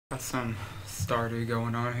Got some Stardew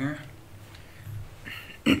going on here.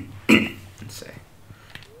 Let's see.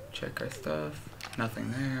 Check our stuff.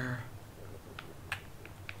 Nothing there.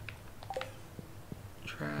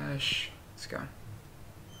 Trash. Let's go.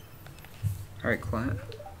 Alright, Clint.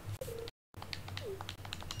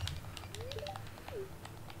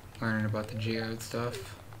 Learning about the geode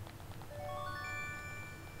stuff.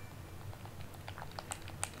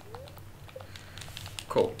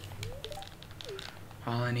 Cool.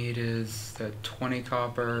 All I need is the 20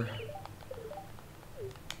 copper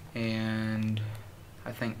and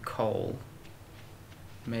I think coal.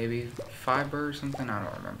 Maybe fiber or something, I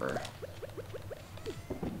don't remember.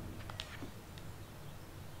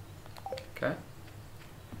 Okay.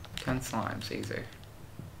 10 slimes, easy.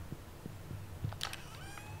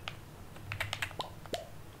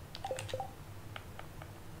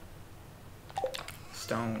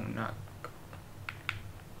 Stone, not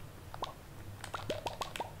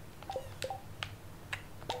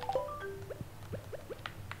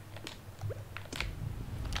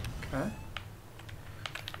okay.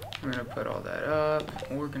 We're gonna put all that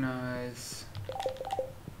up, organize.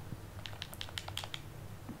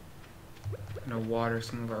 I'm gonna water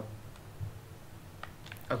some of our.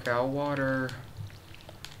 Okay, I'll water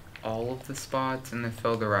all of the spots and then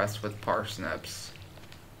fill the rest with parsnips.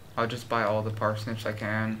 I'll just buy all the parsnips I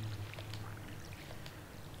can.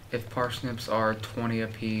 If parsnips are 20 a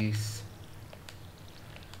piece,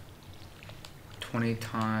 20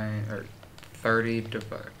 times or 30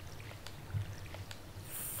 divided.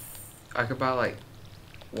 I could buy like,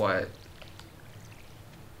 what,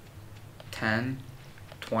 10,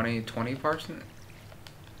 20 parsnips?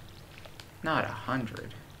 Not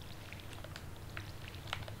 100.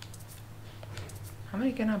 How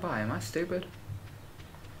many can I buy? Am I stupid?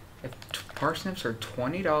 If parsnips are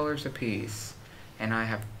 $20 a piece and I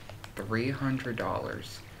have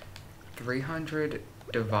 $300, 300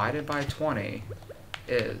 divided by 20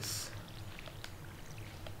 is...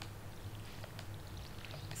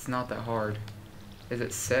 It's not that hard. Is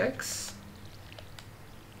it 6?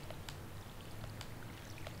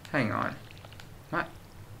 Hang on.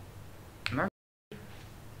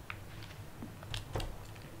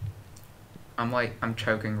 I'm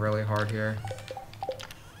choking really hard here.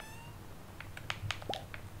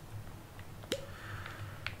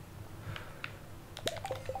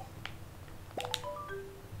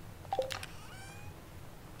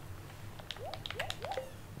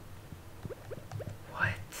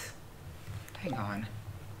 What? Hang on.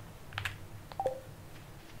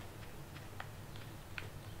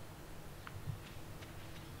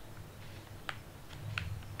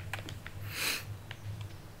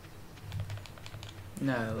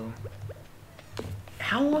 No.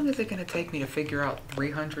 How long is it going to take me to figure out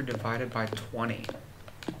 300 divided by 20?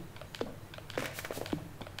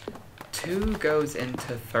 2 goes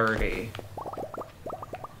into 30.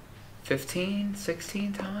 15?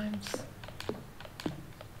 16 times?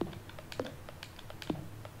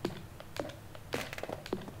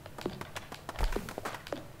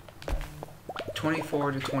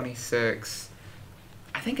 $24 to 26.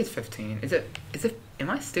 I think it's 15. Is it, am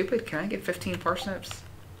I stupid? Can I get 15 parsnips?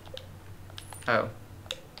 Oh.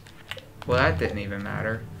 Well, that didn't even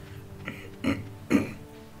matter.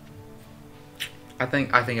 I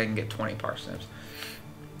think I can get 20 parsnips.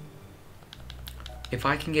 If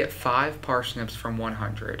I can get 5 parsnips from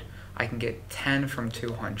 100, I can get 10 from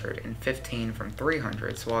 200 and 15 from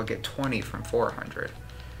 300, so I'll get 20 from 400.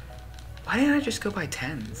 Why didn't I just go by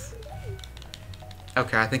tens?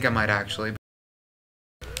 Okay, I think I might actually.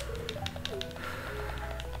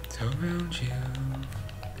 So around you,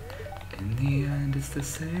 in the end it's the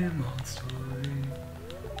same old story.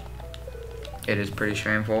 It is pretty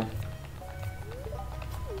shameful.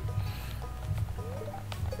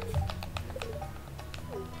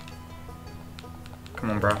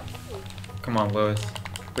 Come on, bro. Come on, Lewis.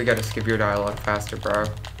 We gotta skip your dialogue faster, bro.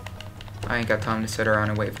 I ain't got time to sit around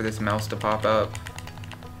and wait for this mouse to pop up.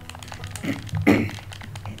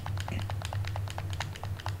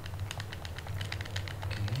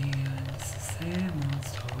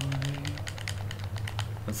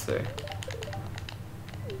 Let's see.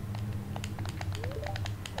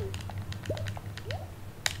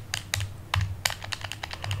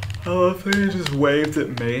 I love how he just waved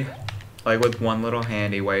at me. Like with one little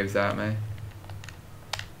hand he waves at me.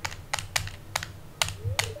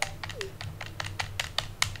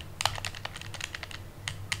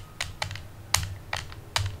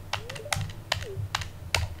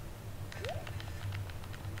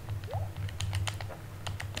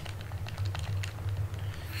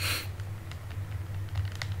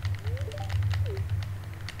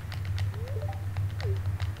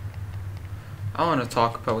 I want to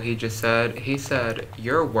talk about what he just said. He said,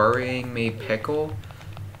 "You're worrying me, pickle."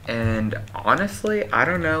 And honestly, I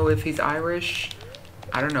don't know if he's Irish.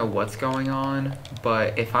 I don't know what's going on.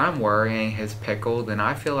 But if I'm worrying his pickle, then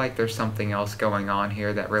I feel like there's something else going on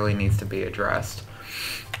here that really needs to be addressed.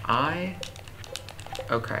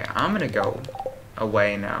 Okay, I'm gonna go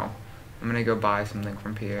away now. I'm gonna go buy something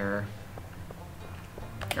from Pierre.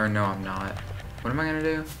 Or no, I'm not. What am I gonna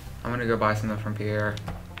do? I'm gonna go buy something from Pierre.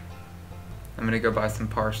 I'm gonna go buy some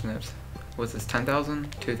parsnips. What's this,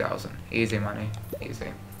 10,000? 2,000. Easy money.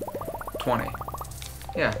 Easy. 20.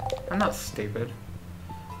 Yeah, I'm not stupid.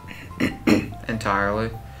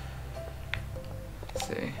 Entirely. Let's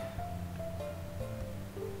see.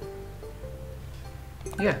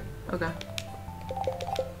 Yeah, okay.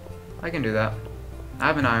 I can do that. I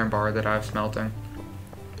have an iron bar that I have smelting.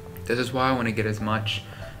 This is why I want to get as much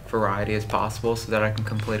variety as possible so that I can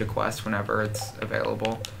complete a quest whenever it's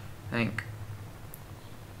available. I think.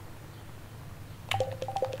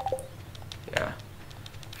 Yeah.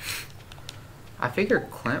 I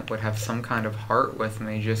figured Clint would have some kind of heart with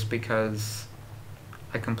me just because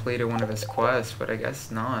I completed one of his quests, but I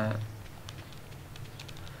guess not.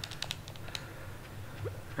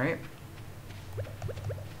 Right?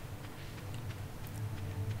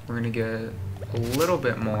 We're gonna get a little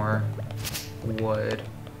bit more wood.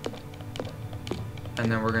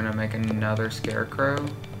 And then we're gonna make another scarecrow.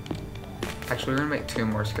 Actually, we're gonna make 2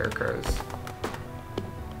 more scarecrows.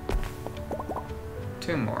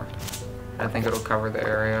 2 more. I think it'll cover the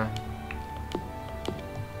area.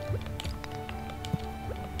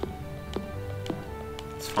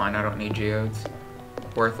 It's fine, I don't need geodes.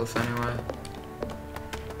 Worthless anyway.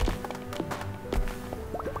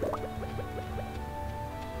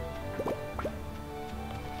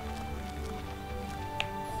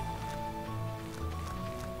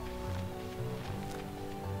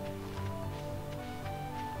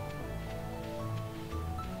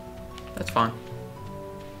 That's fine.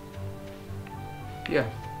 Yeah.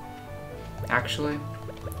 Actually,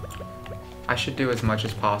 I should do as much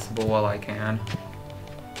as possible while I can.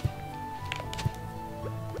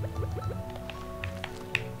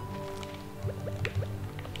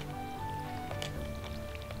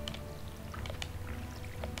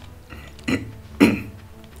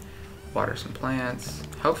 Water some plants.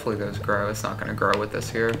 Hopefully those grow. It's not going to grow with this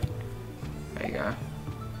here. There you go.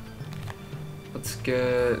 Let's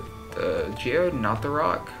get the geode, not the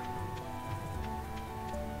rock.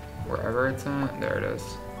 Wherever it's at, there it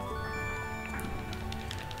is.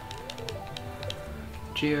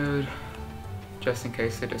 Geode, just in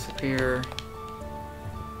case they disappear.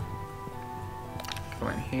 Go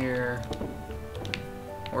in here,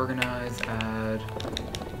 organize, add,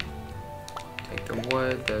 take the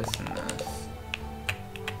wood, this and this.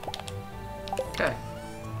 Okay,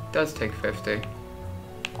 does take 50.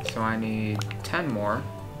 So I need 10 more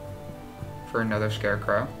for another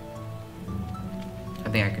scarecrow. I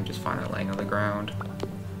think I can just find it laying on the ground.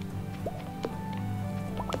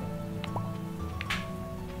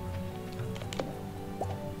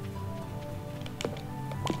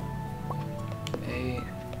 Eight,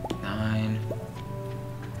 9,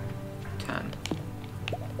 10.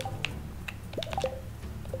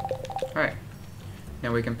 Alright.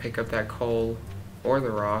 Now we can pick up that coal or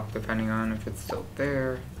the rock, depending on if it's still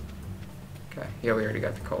there. Okay, yeah, we already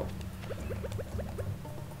got the coal.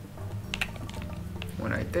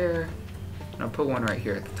 One right there, and I'll put one right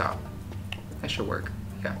here at the top. That should work,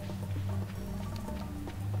 yeah.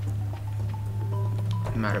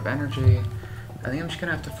 I'm out of energy. I think I'm just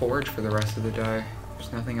gonna have to forage for the rest of the day.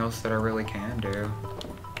 There's nothing else that I really can do.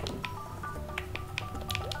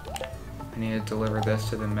 I need to deliver this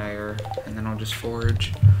to the mayor, and then I'll just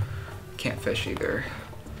forage. Can't fish either.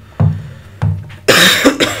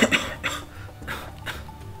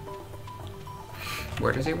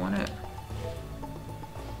 Where does he want it?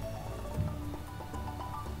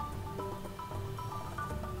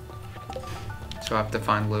 So I have to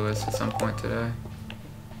find Lewis at some point today.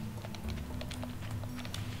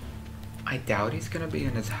 I doubt he's gonna be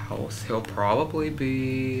in his house. He'll probably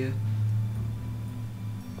be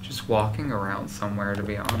just walking around somewhere, to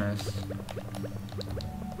be honest.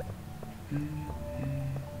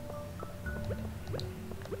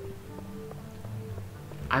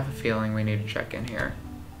 I have a feeling we need to check in here.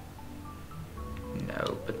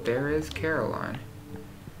 No, but there is Caroline.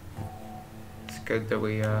 It's good that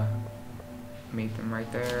we meet them right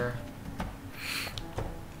there.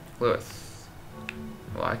 Lewis.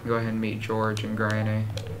 Well, I can go ahead and meet George and Granny.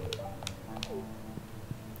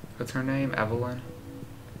 What's her name? Evelyn?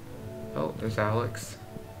 Oh, there's Alex.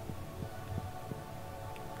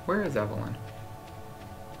 Where is Evelyn?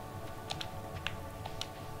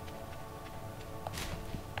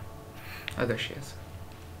 Oh, there she is.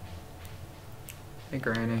 Hey,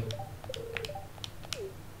 Granny.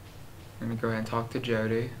 I'm gonna go ahead and talk to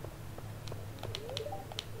Jody.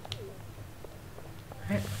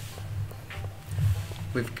 Alright.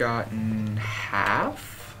 We've gotten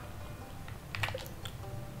half.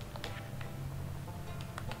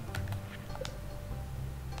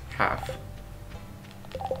 Half.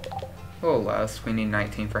 A little less. We need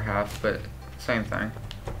 19 for half, but same thing.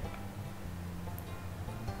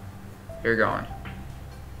 You're going.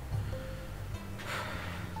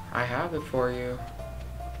 I have it for you.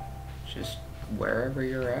 Just wherever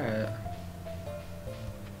you're at.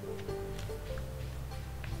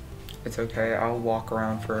 It's okay, I'll walk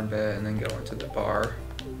around for a bit and then go into the bar.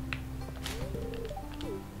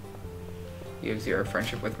 You have zero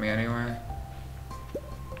friendship with me anyway.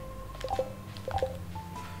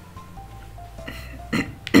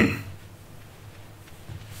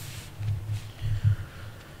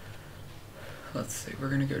 Let's see, we're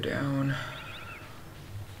gonna go down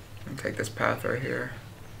and take this path right here.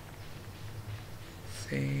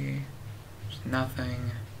 See, there's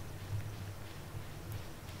nothing.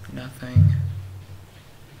 Nothing.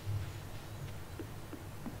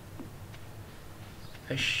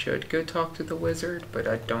 I should go talk to the wizard, but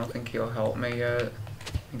I don't think he'll help me yet.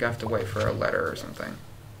 I think I have to wait for a letter or something.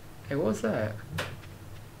 Hey, what was that?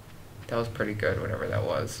 That was pretty good, whatever that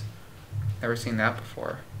was. Never seen that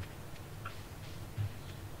before.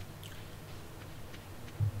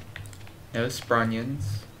 No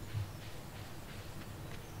sprunions.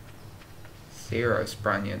 0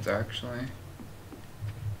 sprunions, actually.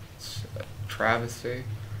 It's a travesty.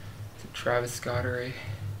 It's a travescottery.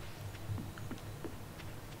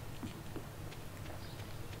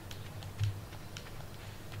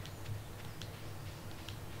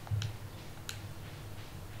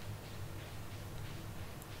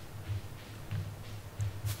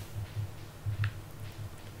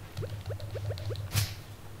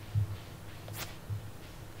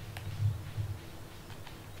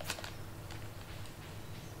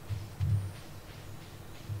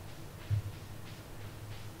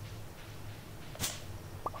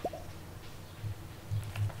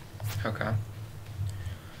 Okay.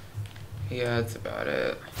 Yeah, that's about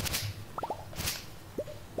it.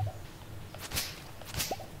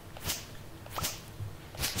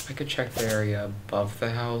 I could check the area above the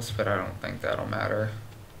house, but I don't think that'll matter.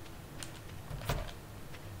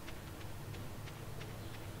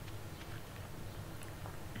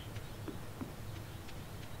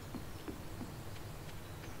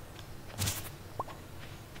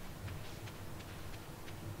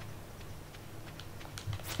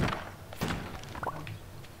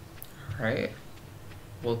 Right?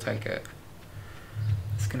 We'll take it.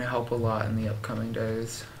 It's gonna help a lot in the upcoming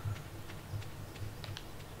days.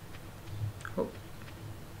 Oh.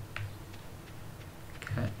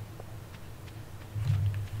 Okay.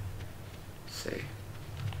 Let's see.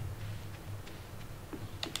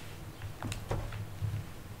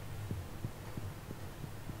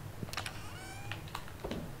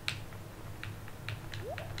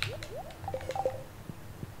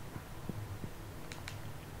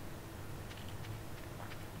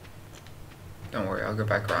 Don't worry, I'll go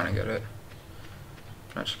back around and get it.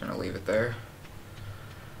 I'm not just gonna leave it there.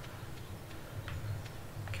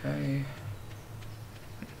 Okay.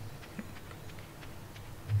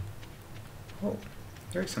 Oh,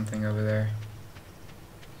 there's something over there.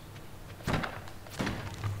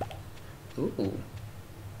 Ooh.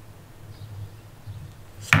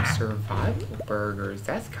 Some survival burgers.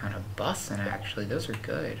 That's kind of bussin', actually. Those are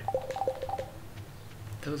good.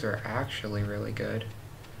 Those are actually really good.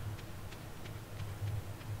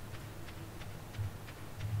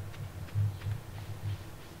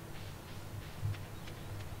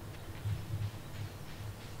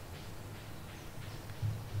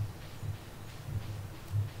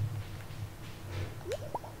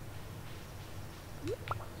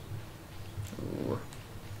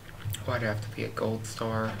 Why'd it have to be a gold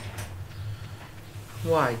star?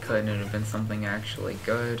 Why couldn't it have been something actually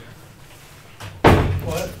good?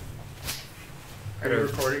 What? Are you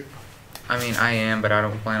recording? I mean, I am, but I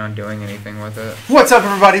don't plan on doing anything with it. What's up,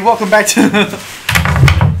 everybody? Welcome back to...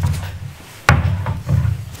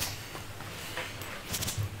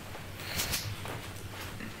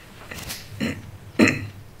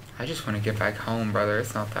 I just want to get back home, brother.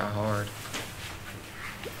 It's not that hard.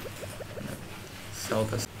 Sell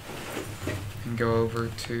this. And go over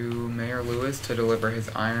to Mayor Lewis to deliver his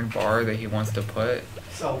iron bar that he wants to put.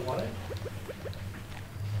 So what?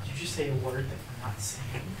 Did you just say a word that I'm not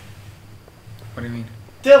saying? What do you mean?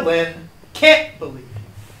 Dylan, can't believe you.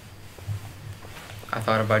 I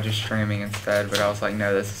thought about just streaming instead, but I was like,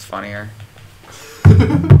 no, this is funnier.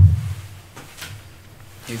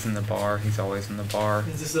 He's in the bar. He's always in the bar.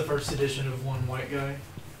 Is this the first edition of One White Guy?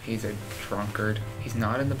 He's a drunkard. He's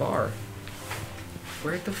not in the bar.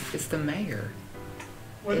 It's the mayor.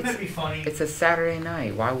 Wouldn't that be funny? It's a Saturday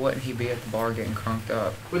night. Why wouldn't he be at the bar getting crunked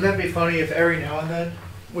up? Wouldn't that be funny if every now and then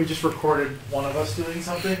we just recorded one of us doing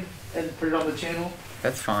something and put it on the channel?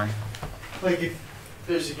 That's fine. Like if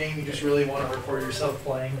there's a game you just really want to record yourself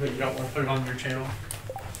playing, but you don't want to put it on your channel.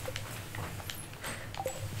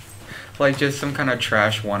 Like just some kind of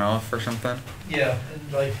trash one-off or something? Yeah,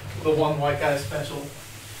 and like the One White Guy special.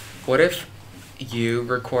 What if you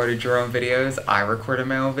recorded your own videos, I recorded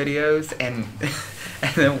my own videos, and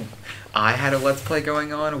and then I had a Let's Play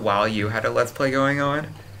going on while you had a Let's Play going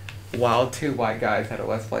on? While two white guys had a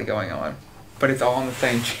Let's Play going on. But it's all on the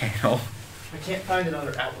same channel. I can't find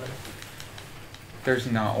another outlet. There's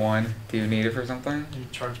not one. Do you need it for something? I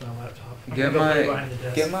need to charge my laptop. I'm Get gonna go play my, behind the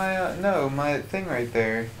desk. get my, no, my thing right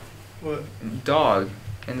there. What? Dog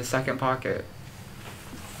in the second pocket.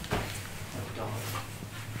 Oh, dog.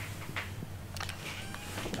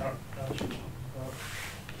 I don't know what you're talking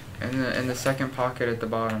about. In the second pocket at the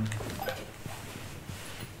bottom.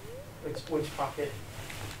 Which pocket?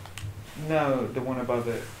 No, the one above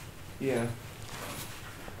it. Yeah.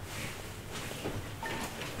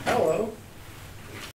 Hello.